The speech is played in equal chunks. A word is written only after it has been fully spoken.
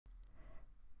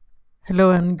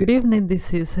Hello and good evening,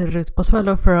 this is Ruth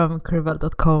Pozuelo from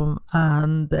Curbal.com,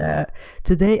 and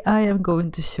today I am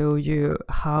going to show you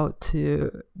how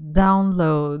to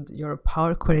download your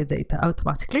Power Query data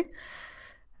automatically.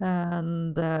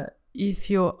 And if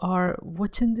you are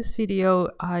watching this video,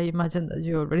 I imagine that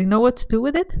you already know what to do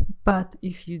with it, but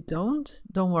if you don't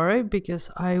worry, because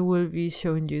I will be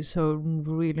showing you some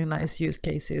really nice use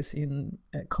cases in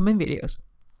coming videos.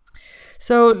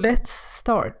 So let's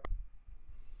start.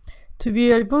 To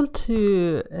be able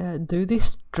to do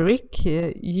this trick,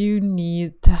 you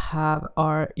need to have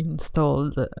R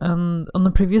installed. And on the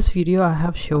previous video, I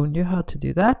have shown you how to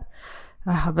do that.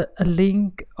 I have a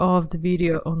link of the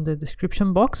video on the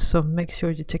description box, so make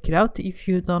sure you check it out if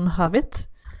you don't have it.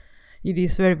 It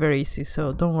is very, very easy,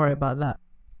 so don't worry about that.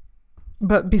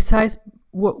 But besides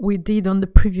what we did on the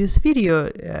previous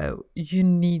video, you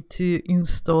need to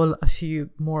install a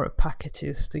few more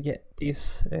packages to get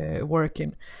this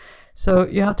working. So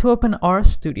you have to open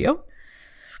RStudio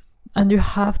and you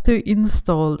have to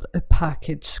install a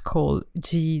package called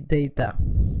gdata.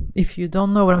 If you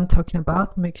don't know what I'm talking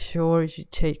about, make sure you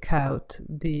check out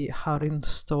the how to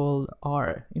install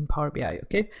R in Power BI,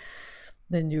 okay?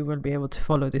 Then you will be able to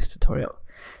follow this tutorial.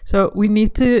 So we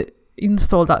need to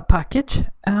install that package,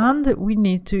 and we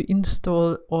need to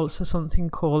install also something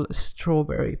called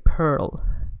Strawberry Pearl.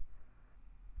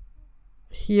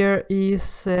 Here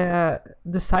is the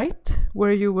site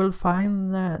where you will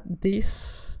find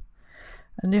this,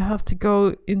 and you have to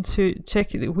go into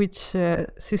check which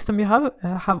system you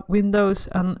have Windows,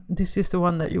 and this is the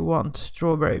one that you want,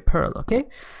 Strawberry Pearl, okay?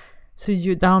 So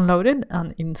you download it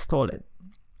and install it.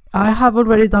 I have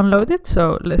already downloaded,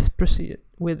 so let's proceed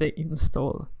with the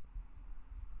install.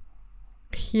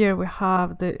 Here we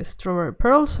have the Strawberry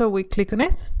Pearl, so we click on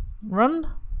it,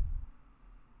 run.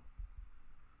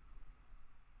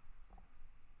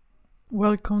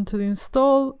 Welcome to the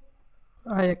install.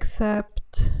 I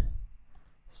accept.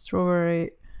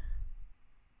 Strawberry.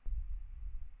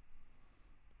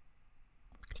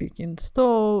 Click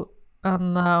install,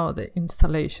 and now the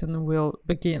installation will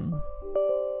begin.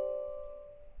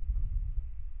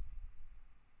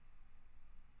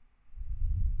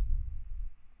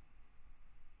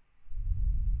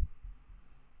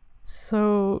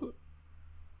 So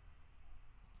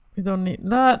we don't need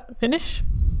that. Finish.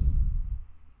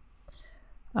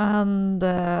 And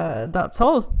that's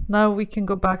all. Now we can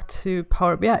go back to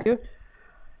Power BI.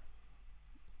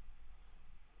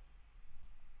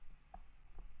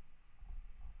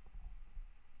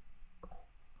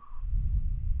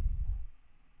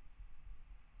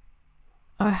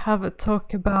 I have a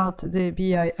talk about the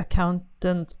BI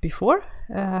accountant before.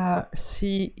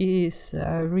 She is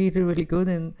really good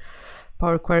in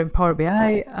Power Query and Power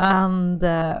BI, and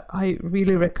I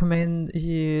really recommend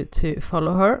you to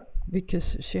follow her,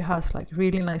 because she has like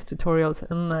really nice tutorials,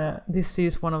 and this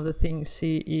is one of the things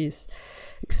she is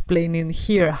explaining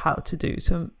here how to do.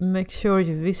 So make sure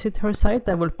you visit her site.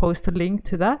 I will post a link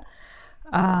to that,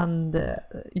 and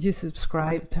you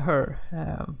subscribe to her,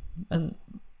 and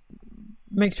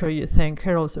make sure you thank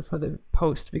her also for the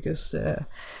post, because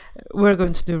we're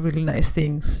going to do really nice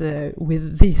things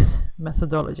with this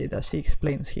methodology that she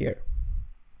explains here.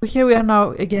 Here we are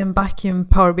now again back in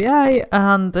Power BI,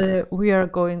 and we are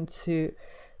going to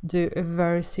do a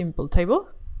very simple table.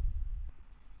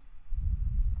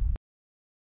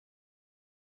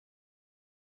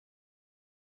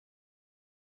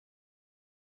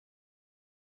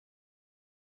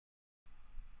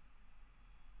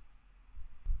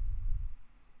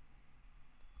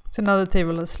 So now the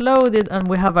table is loaded, and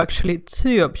we have actually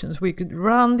two options. We could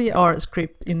run the R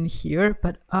script in here,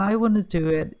 but I want to do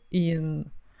it in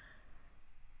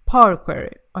Power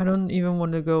Query. I don't even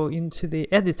want to go into the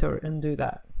editor and do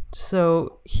that.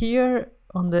 So here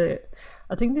on the,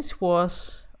 I think this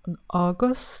was an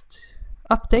August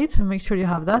update, so make sure you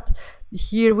have that.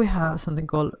 Here we have something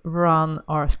called run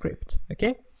R script,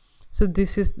 okay? So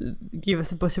this is give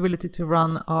us a possibility to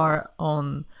run R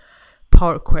on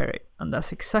Power Query, and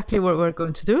that's exactly what we're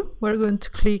going to do. We're going to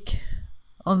click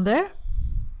on there.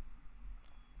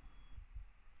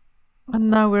 And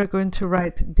now we're going to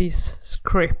write this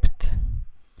script.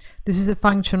 This is a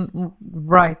function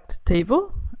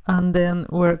write.table, and then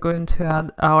we're going to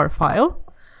add our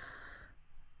file.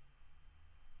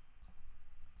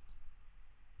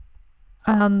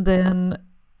 And then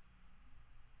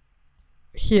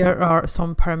here are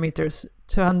some parameters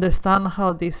to understand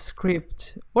how this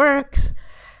script works.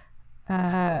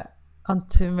 And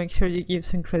to make sure you give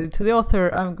some credit to the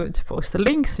author, I'm going to post a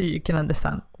link so you can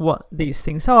understand what these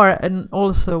things are, and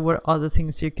also what other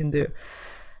things you can do.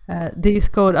 This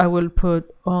code I will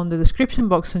put on the description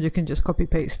box, and you can just copy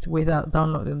paste without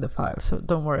downloading the file, so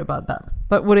don't worry about that.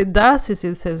 But what it does is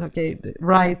it says, okay,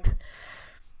 write,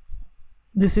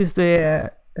 this is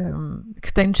the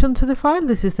extension to the file,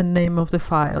 this is the name of the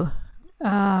file,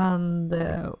 and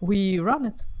we run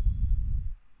it.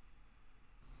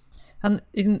 And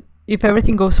if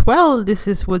everything goes well, this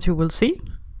is what you will see,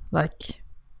 like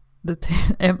the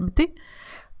empty.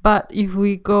 But if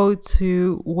we go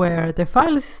to where the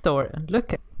file is stored and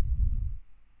look at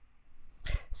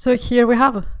it, so here we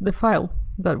have the file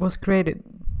that was created.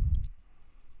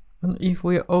 And if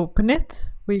we open it,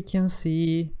 we can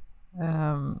see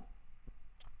the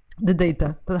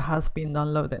data that has been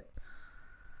downloaded.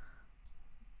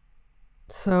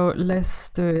 So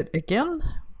let's do it again.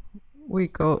 We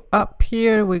go up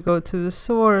here, we go to the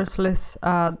source, let's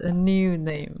add a new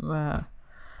name,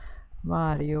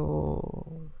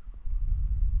 Mario,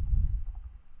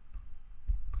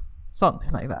 something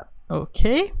like that.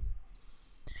 Okay,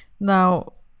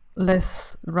 now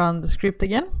let's run the script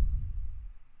again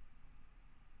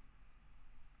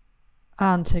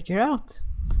and check it out.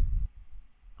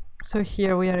 So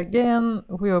here we are again,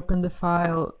 we open the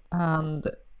file, and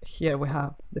here we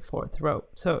have the 4th row.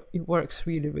 So it works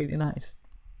really, really nice.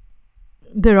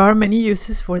 There are many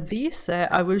uses for this.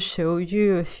 I will show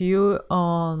you a few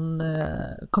on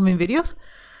coming videos,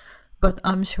 but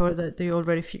I'm sure that you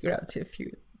already figured out a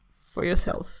few for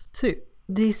yourself too.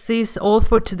 This is all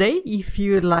for today. If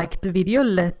you liked the video,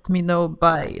 let me know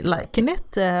by liking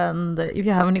it, and if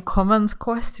you have any comments,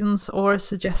 questions or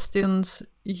suggestions,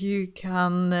 you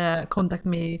can contact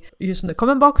me using the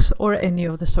comment box or any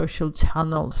of the social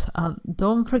channels, and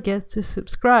don't forget to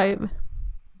subscribe.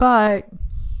 Bye.